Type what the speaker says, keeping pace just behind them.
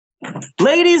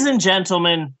Ladies and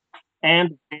gentlemen,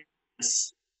 and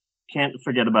can't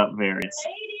forget about Varys.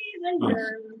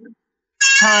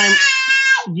 Time.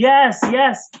 Yes,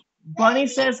 yes. Bunny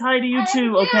says hi to you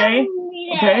too, okay?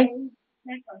 Okay?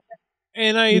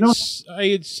 And I You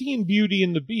had seen Beauty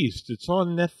and the Beast. It's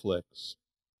on Netflix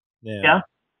now. Yeah?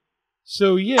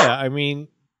 So yeah, I mean,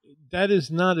 that is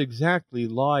not exactly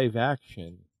live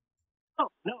action. No,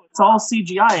 it's all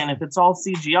CGI, and if it's all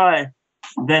CGI,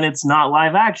 then it's not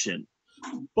live action.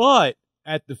 But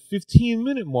at the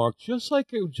 15-minute mark, just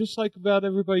like about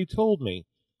everybody told me,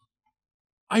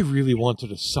 I really wanted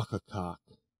to suck a cock.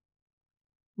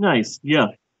 Nice, yeah.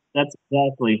 That's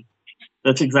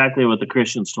exactly what the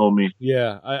Christians told me.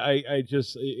 Yeah, I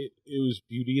just it was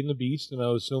Beauty and the Beast, and I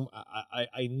was so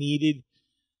I needed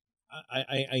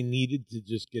to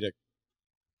just get a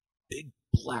big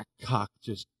black cock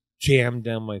just jammed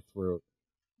down my throat.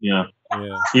 Yeah.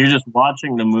 Yeah. You're just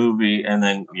watching the movie, and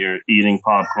then you're eating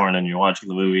popcorn, and you're watching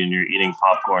the movie, and you're eating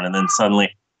popcorn, and then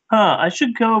suddenly, I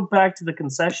should go back to the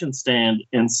concession stand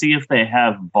and see if they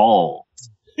have balls.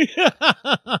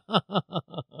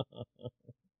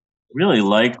 Really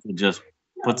like to just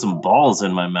put some balls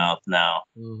in my mouth now.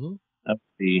 Mm-hmm.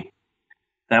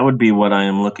 That would be what I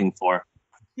am looking for.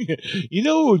 You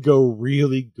know what would go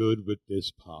really good with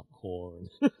this popcorn?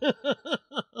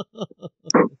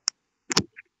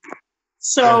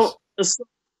 So,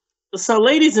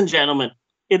 ladies and gentlemen,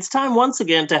 it's time once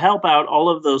again to help out all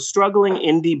of those struggling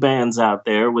indie bands out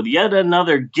there with yet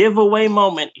another giveaway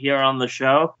moment here on the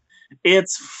show.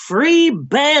 It's free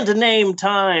band name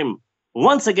time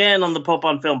once again on the Pope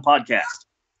on Film podcast.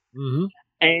 Mm-hmm.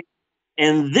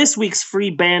 And this week's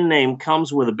free band name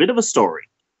comes with a bit of a story.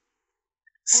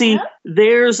 See,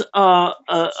 there's a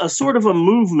sort of a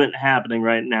movement happening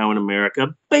right now in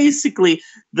America. Basically,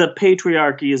 the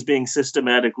patriarchy is being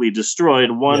systematically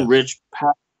destroyed, one rich,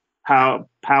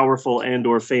 powerful, and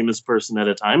or famous person at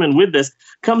a time. And with this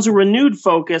comes a renewed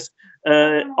focus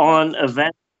on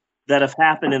events that have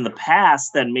happened in the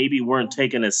past that maybe weren't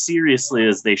taken as seriously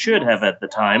as they should have at the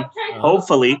time.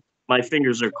 Hopefully, my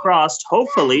fingers are crossed.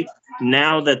 Hopefully,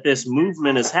 now that this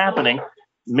movement is happening,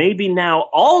 maybe now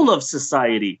all of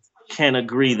society can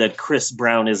agree that Chris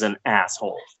Brown is an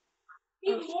asshole.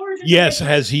 Yes,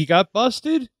 has he got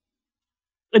busted?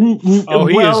 He has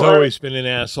always been an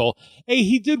asshole. Hey,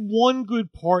 he did one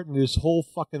good part in his whole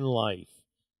fucking life.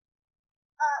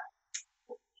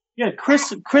 Yeah,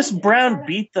 Chris Brown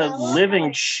beat the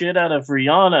living shit out of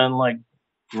Rihanna and like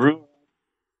grew.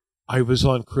 I was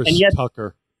on Chris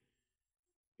Tucker.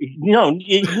 No,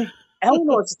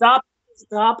 Eleanor, stop.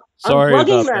 Sorry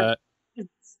about that.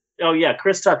 Oh yeah,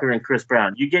 Chris Tucker and Chris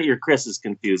Brown. You get your Chris's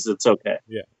confused. It's okay.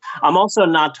 Yeah. I'm also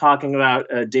not talking about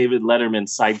David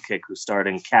Letterman's sidekick who starred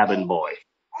in Cabin Boy.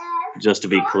 Just to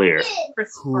be clear.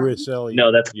 Chris Elliott.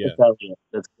 No, that's Chris Elliott.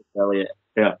 That's Chris Elliott.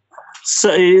 Yeah.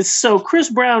 So Chris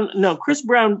Brown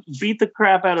beat the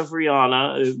crap out of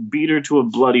Rihanna, beat her to a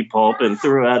bloody pulp, and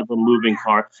threw her out of a moving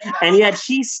car. And yet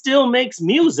he still makes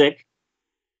music.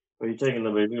 Are you taking the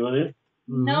baby with you?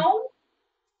 No.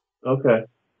 Okay.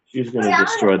 She's going to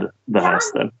destroy the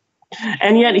house then.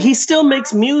 And yet he still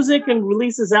makes music and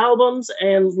releases albums,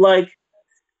 and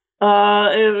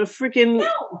freaking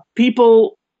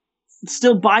people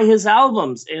still buy his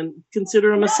albums and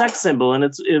consider him a sex symbol, and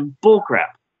it's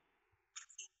bullcrap.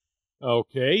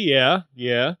 Okay,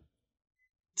 yeah.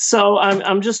 So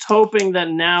I'm just hoping that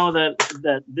now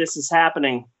that this is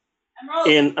happening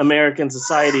in American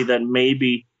society, that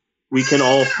maybe we can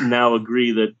all now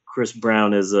agree that Chris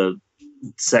Brown is a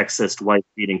sexist,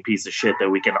 wife-beating piece of shit that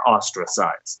we can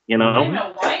ostracize. You know? I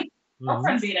know, right?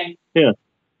 Girlfriend beating. Yeah,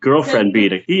 girlfriend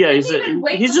beating. Yeah,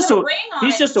 he's just a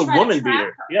woman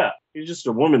beater. Yeah, he's just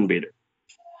a woman beater.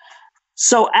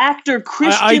 So actor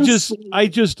Christian, I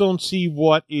just don't see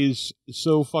what is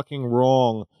so fucking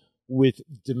wrong with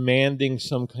demanding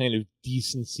some kind of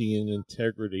decency and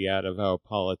integrity out of our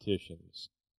politicians.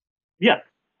 Yeah.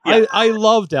 I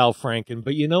loved Al Franken,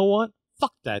 but you know what?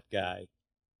 Fuck that guy.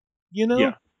 You know?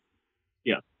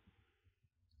 Yeah.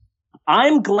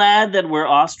 I'm glad that we're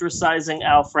ostracizing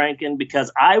Al Franken,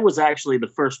 because I was actually the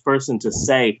first person to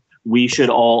say we should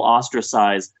all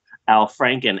ostracize Al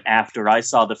Franken after I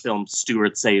saw the film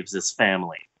Stuart Saves His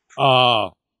Family.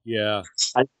 Oh, yeah.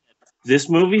 This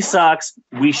movie sucks.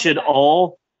 We should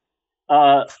all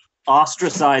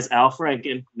ostracize Al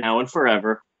Franken now and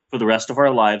forever for the rest of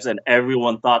our lives, and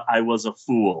everyone thought I was a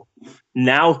fool.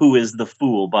 Now who is the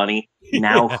fool, Bunny?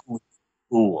 Now who's the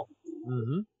fool?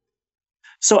 Mm-hmm.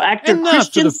 So actor and not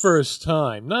Christian... for the first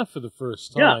time. Not for the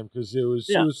first time, because there was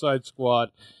Suicide Squad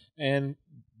and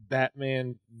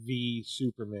Batman v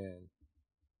Superman.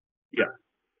 Yeah.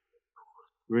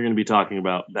 We're going to be talking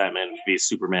about Batman v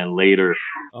Superman later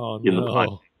in the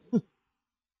podcast.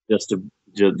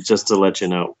 Just to let you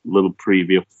know, little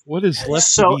preview. What is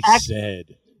left to be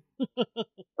said?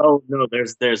 Oh no,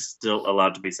 there's still a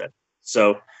lot to be said.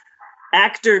 So,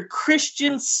 actor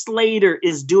Christian Slater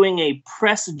is doing a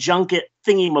press junket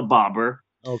thingy-mabobber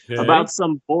about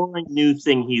some boring new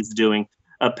thing he's doing.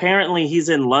 Apparently, he's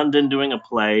in London doing a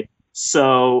play.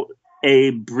 So, a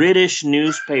British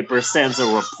newspaper sends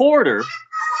a reporter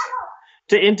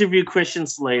to interview Christian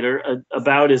Slater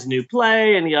about his new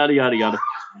play and yada, yada, yada.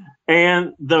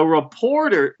 And the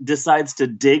reporter decides to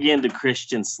dig into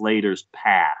Christian Slater's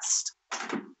past.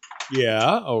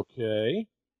 Yeah, okay.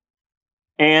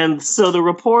 And so the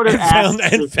reporter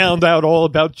found out all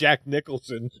about Jack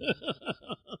Nicholson.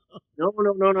 No.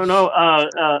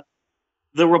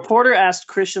 The reporter asked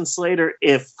Christian Slater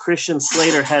if Christian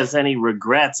Slater has any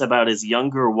regrets about his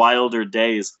younger, wilder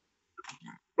days.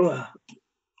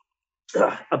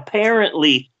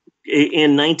 Apparently,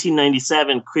 in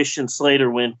 1997, Christian Slater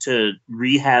went to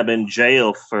rehab and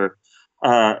jail for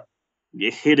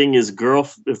hitting his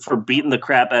for beating the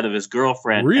crap out of his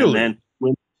girlfriend. Really?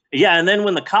 And then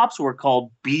when the cops were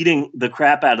called, beating the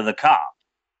crap out of the cop.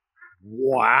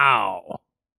 Wow.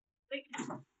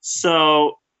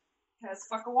 So. Can I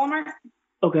fuck a Walmart?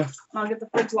 Okay. I'll get the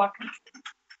fridge lock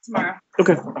tomorrow.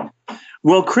 Okay.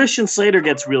 Well, Christian Slater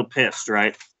gets real pissed,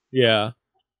 right? Yeah.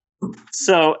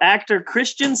 So actor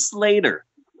Christian Slater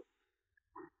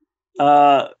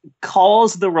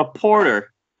calls the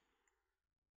reporter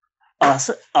a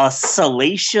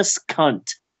salacious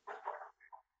cunt.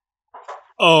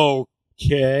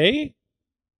 Okay.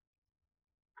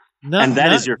 Don't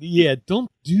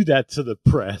do that to the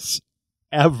press.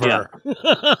 Ever.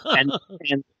 Yeah.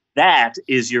 and that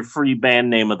is your free band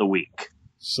name of the week.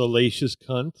 Salacious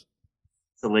cunt.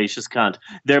 Salacious cunt.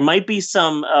 There might be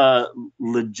some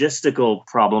logistical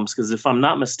problems because if I'm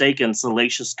not mistaken,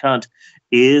 salacious cunt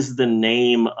is the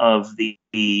name of the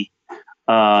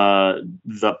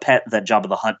pet that Jabba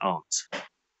the Hutt owns.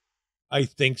 I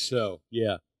think so.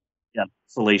 Yeah. Yeah.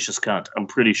 Salacious cunt. I'm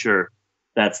pretty sure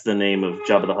that's the name of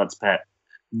Jabba the Hutt's pet.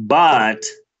 But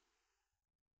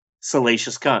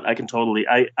salacious cunt. I can totally.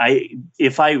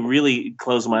 If I really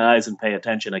close my eyes and pay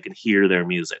attention, I can hear their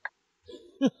music.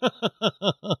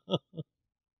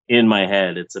 In my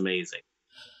head, it's amazing.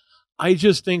 I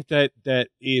just think that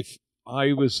if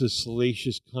I was a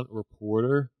salacious cunt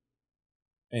reporter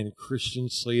and Christian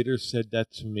Slater said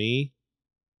that to me,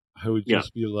 I would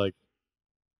just be like,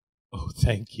 "Oh,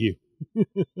 thank you."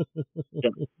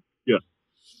 Yeah.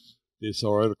 This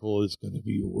article is going to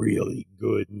be really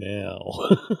good now.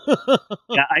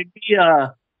 Yeah,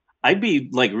 I'd be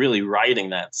like really writing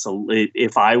that. So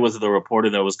if I was the reporter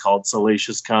that was called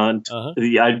Salacious Cunt,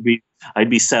 I'd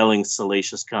be selling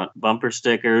Salacious Cunt bumper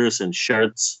stickers and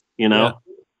shirts. You know,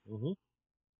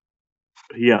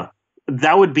 yeah.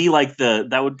 That would be like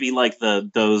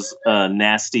those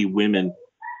nasty woman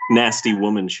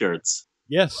shirts.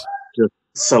 Yes, just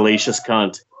Salacious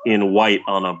Cunt in white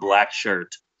on a black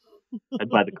shirt. I'd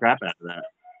buy the crap out of that.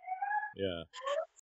 Yeah.